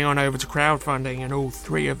 And we're heading on over to crowdfunding, and all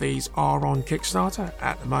 3 of these are on Kickstarter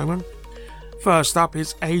at the moment. First up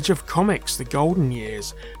is Age of Comics: The Golden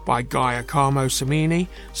Years by Gaia Carmo Samini,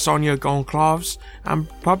 Sonia Goncalves, and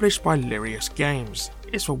published by Lirius Games.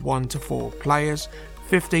 It's for 1 to 4 players,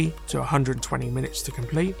 50 to 120 minutes to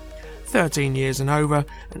complete, 13 years and over,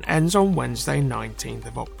 and ends on Wednesday 19th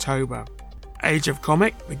of October. Age of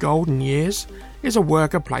Comic: The Golden Years is a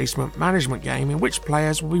worker placement management game in which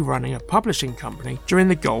players will be running a publishing company during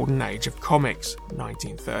the golden age of comics,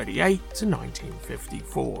 1938 to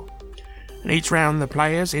 1954. In each round, the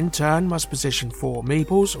players in turn must position 4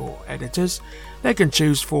 meeples, or editors. They can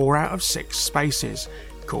choose 4 out of 6 spaces,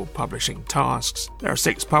 called publishing tasks. There are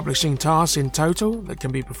 6 publishing tasks in total that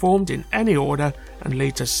can be performed in any order and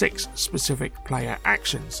lead to 6 specific player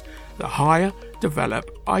actions that hire, develop,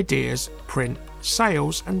 ideas, print,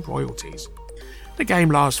 sales and royalties. The game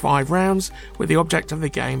lasts 5 rounds, with the object of the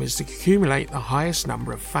game is to accumulate the highest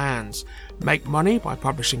number of fans, make money by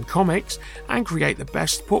publishing comics, and create the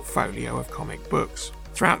best portfolio of comic books.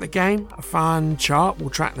 Throughout the game, a fan chart will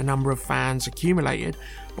track the number of fans accumulated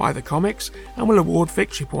by the comics and will award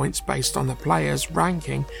victory points based on the player's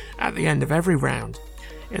ranking at the end of every round.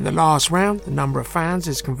 In the last round, the number of fans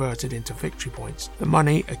is converted into victory points. The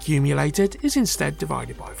money accumulated is instead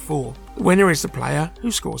divided by 4. The winner is the player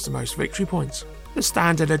who scores the most victory points. The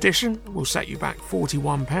standard edition will set you back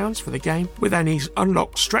 £41 for the game, with any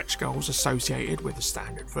unlocked stretch goals associated with the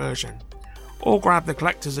standard version. Or grab the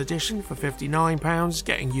collector's edition for £59,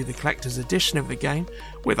 getting you the collector's edition of the game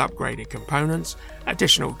with upgraded components,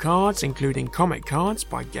 additional cards including comic cards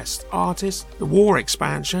by guest artists, the war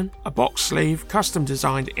expansion, a box sleeve, custom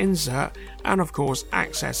designed insert, and of course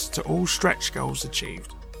access to all stretch goals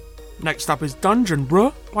achieved. Next up is Dungeon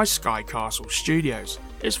Brewer by Sky Castle Studios.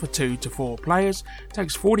 It's for 2 to 4 players,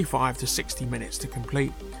 takes 45 to 60 minutes to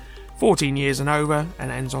complete. 14 years and over,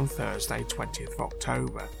 and ends on Thursday 20th of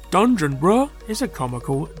October. Dungeon Brewer is a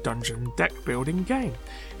comical dungeon deck building game.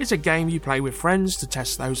 It's a game you play with friends to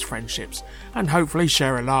test those friendships and hopefully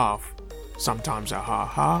share a laugh. Sometimes a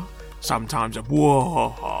ha-ha, sometimes a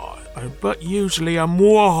whoa-ha-ha, but usually a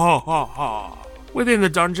mwah-ha-ha-ha. Within the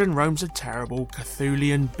dungeon roams a terrible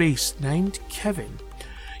Cthulhian beast named Kevin.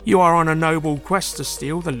 You are on a noble quest to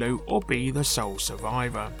steal the loot or be the sole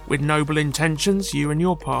survivor. With noble intentions, you and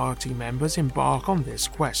your party members embark on this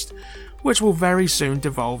quest, which will very soon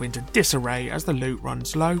devolve into disarray as the loot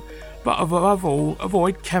runs low, but above all,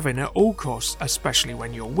 avoid Kevin at all costs, especially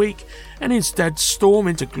when you're weak, and instead storm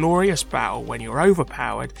into glorious battle when you're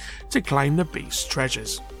overpowered to claim the beast's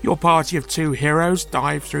treasures. Your party of 2 heroes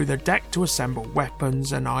dive through the deck to assemble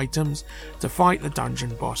weapons and items to fight the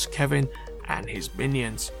dungeon boss Kevin and his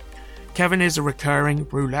minions. Kevin is a recurring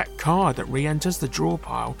roulette card that re-enters the draw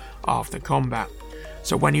pile after combat,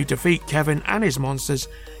 so when you defeat Kevin and his monsters,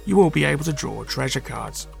 you will be able to draw treasure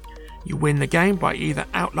cards. You win the game by either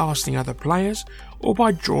outlasting other players or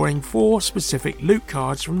by drawing 4 specific loot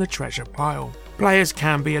cards from the treasure pile. Players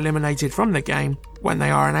can be eliminated from the game when they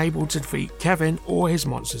are unable to defeat Kevin or his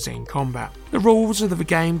monsters in combat. The rules of the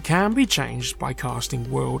game can be changed by casting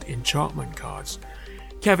world enchantment cards.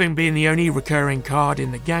 Kevin, being the only recurring card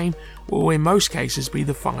in the game, will in most cases be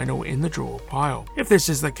the final in the draw pile. If this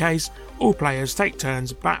is the case, all players take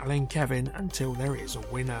turns battling Kevin until there is a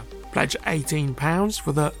winner. Pledge £18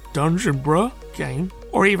 for the Dungeon Brewer game,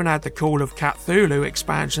 or even add the Call of Cthulhu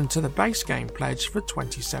expansion to the base game pledge for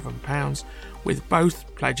 £27, with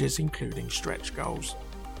both pledges including stretch goals.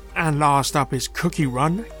 And last up is Cookie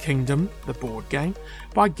Run Kingdom, the board game,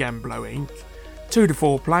 by Gemblo Inc. 2 to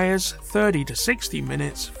 4 players, 30 to 60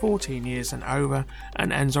 minutes, 14 years and over,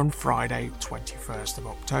 and ends on Friday 21st of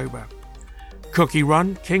October. Cookie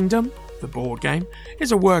Run Kingdom, the board game,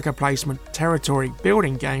 is a worker placement territory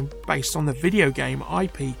building game based on the video game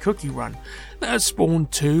IP Cookie Run that has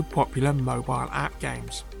spawned 2 popular mobile app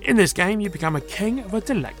games. In this game, you become a king of a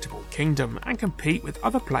delectable kingdom and compete with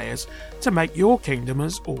other players to make your kingdom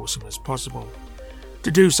as awesome as possible. To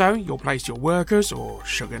do so, you'll place your workers, or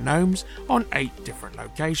sugar gnomes, on 8 different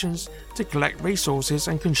locations to collect resources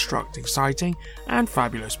and construct exciting and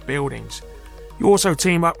fabulous buildings. You also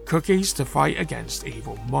team up cookies to fight against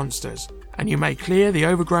evil monsters, and you may clear the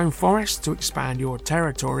overgrown forest to expand your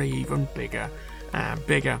territory even bigger and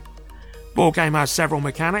bigger. Board game has several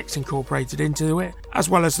mechanics incorporated into it, as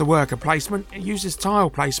well as the worker placement. It uses tile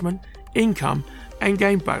placement, income,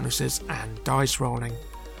 endgame bonuses, and dice rolling.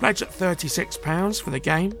 Pledge at £36 for the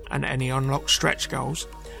game and any unlocked stretch goals.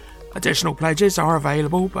 Additional pledges are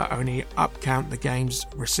available but only upcount the games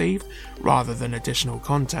received rather than additional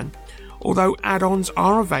content, although add-ons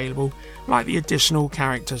are available like the additional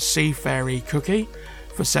character Sea Fairy Cookie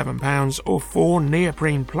for £7 or 4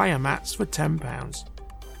 neoprene player mats for £10.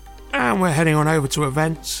 And we're heading on over to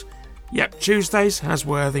events. Yep, Tuesdays has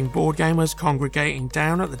Worthing board gamers congregating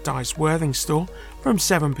down at the Dice Worthing store from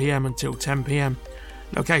 7pm until 10pm.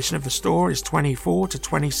 Location of the store is 24 to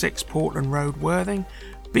 26 Portland Road, Worthing,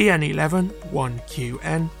 BN11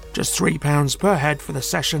 1QN. Just £3 per head for the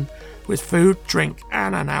session, with food, drink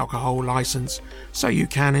and an alcohol licence, so you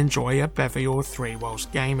can enjoy a bevy or three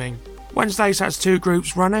whilst gaming. Wednesdays has 2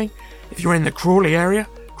 groups running. If you're in the Crawley area,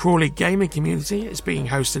 Crawley Gaming Community is being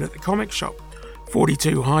hosted at the Comic Shop,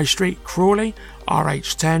 42 High Street, Crawley,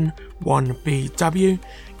 RH10 1BW,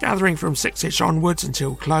 gathering from 6ish onwards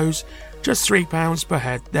until close, just £3 per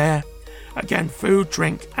head there. Again, food,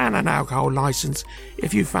 drink and an alcohol licence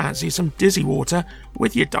if you fancy some dizzy water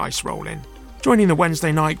with your dice rolling. Joining the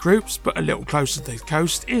Wednesday night groups, but a little closer to the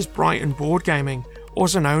coast, is Brighton Board Gaming,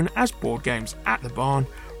 also known as Board Games at the Barn,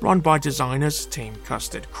 run by designers Team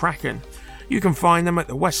Custard Kraken. You can find them at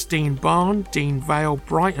the West Dean Barn, Dean Vale,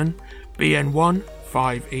 Brighton, BN1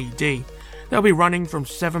 5ED. They'll be running from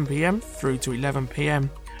 7pm through to 11pm,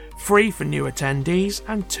 free for new attendees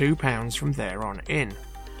and £2 from there on in.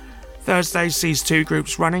 Thursday sees 2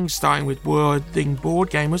 groups running, starting with Worthing Board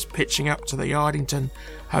Gamers pitching up to the Yardington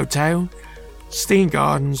Hotel, Steen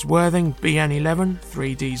Gardens, Worthing, BN11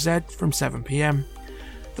 3DZ from 7pm.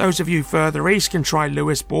 Those of you further east can try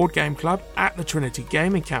Lewis Board Game Club at the Trinity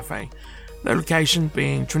Gaming Cafe, the location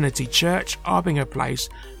being Trinity Church, Arbinger Place,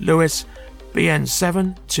 Lewis,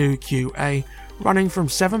 BN7 2QA, running from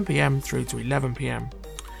 7pm through to 11pm.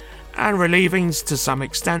 And relieving to some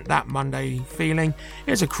extent that Monday feeling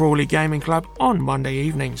is a Crawley Gaming Club on Monday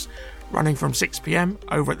evenings, running from 6pm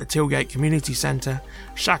over at the Tilgate Community Centre,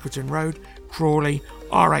 Shackleton Road, Crawley,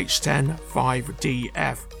 RH10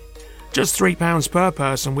 5DF. Just £3 per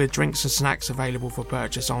person with drinks and snacks available for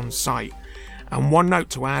purchase on site. And one note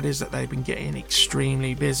to add is that they've been getting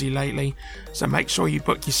extremely busy lately, so make sure you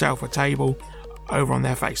book yourself a table over on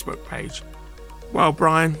their Facebook page. Well,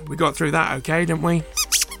 Brian, we got through that okay, didn't we?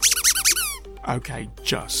 Okay,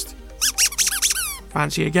 just.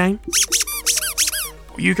 Fancy a game?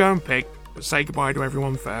 Well, you go and pick, but say goodbye to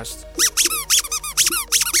everyone first.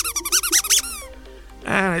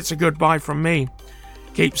 And it's a goodbye from me.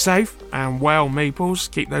 Keep safe, and well,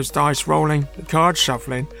 Meeples, keep those dice rolling, the cards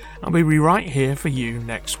shuffling, and we'll be right here for you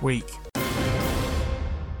next week.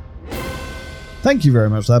 Thank you very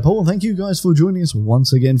much for that, Paul. Thank you guys for joining us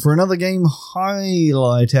once again for another game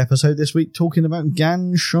highlight episode this week, talking about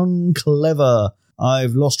Ganz, Schon, Clever.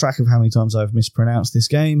 I've lost track of how many times I've mispronounced this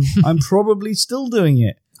game. I'm probably still doing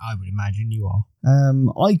it. I would imagine you are.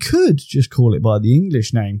 I could just call it by the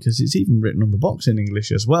English name, because it's even written on the box in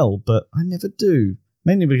English as well, but I never do.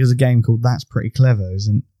 Mainly because a game called That's Pretty Clever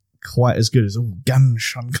isn't quite as good as Ganz,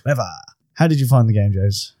 Schon, Clever. How did you find the game,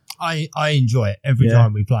 Jose? I enjoy it every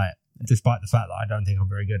time we play it, despite the fact that I don't think I'm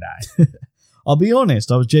very good at it. I'll be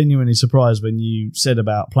honest, I was genuinely surprised when you said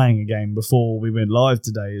about playing a game before we went live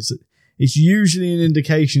today. It's usually an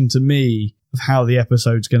indication to me of how the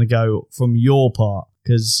episode's going to go from your part.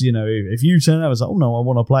 Because, you know, if you turn out and say, oh no, I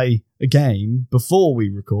want to play a game before we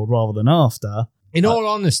record rather than after. In all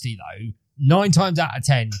honesty, though, 9 times out of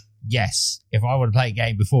 10, yes, if I want to play a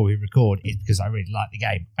game before we record, it's because I really like the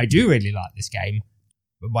game. I do really like this game,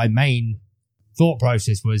 but my main thought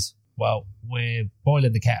process was, well, we're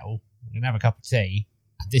boiling the kettle, we're going to have a cup of tea,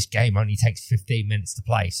 and this game only takes 15 minutes to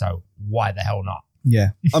play, so why the hell not?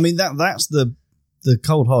 Yeah. I mean, that's the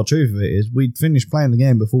cold hard truth of it, is we'd finished playing the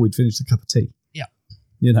game before we'd finished a cup of tea. Yeah.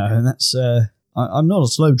 You know, and that's, I'm not a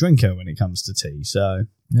slow drinker when it comes to tea, so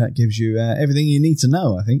that gives you everything you need to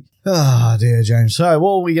know, I think. Ah, dear James. So,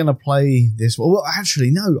 what are we going to play this? Well,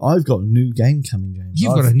 actually, no, I've got a new game coming, James.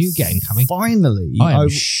 You've got a new game coming? Finally. I am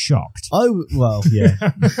shocked. Well, yeah.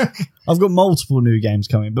 I've got multiple new games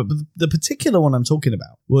coming, but the particular one I'm talking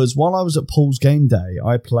about was while I was at Paul's Game Day,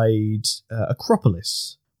 I played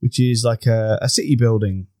Acropolis, which is like a city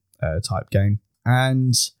building type game,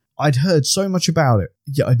 and I'd heard so much about it,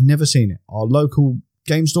 yet I'd never seen it. Our local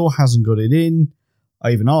game store hasn't got it in.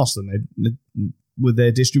 I even asked them, with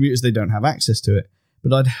their distributors, they don't have access to it.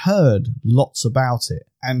 But I'd heard lots about it,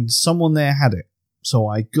 and someone there had it. So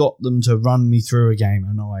I got them to run me through a game,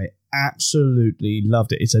 and I absolutely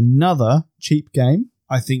loved it. It's another cheap game.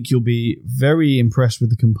 I think you'll be very impressed with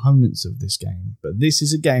the components of this game. But this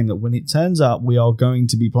is a game that when it turns up, we are going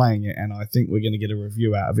to be playing it, and I think we're going to get a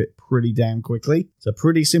review out of it pretty damn quickly. It's a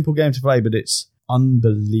pretty simple game to play, but it's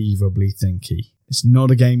unbelievably thinky. It's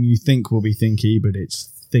not a game you think will be thinky, but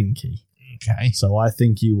it's thinky. Okay. So I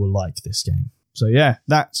think you will like this game. So yeah,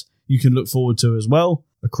 that you can look forward to as well.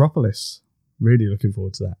 Acropolis. Really looking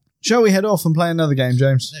forward to that. Shall we head off and play another game,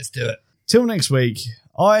 James? Let's do it. Till next week,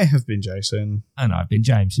 I have been Jason. And I've been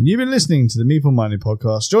James. And you've been listening to the Meeple Minded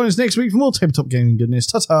Podcast. Join us next week for more tabletop gaming goodness.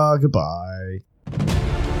 Ta-ta, goodbye.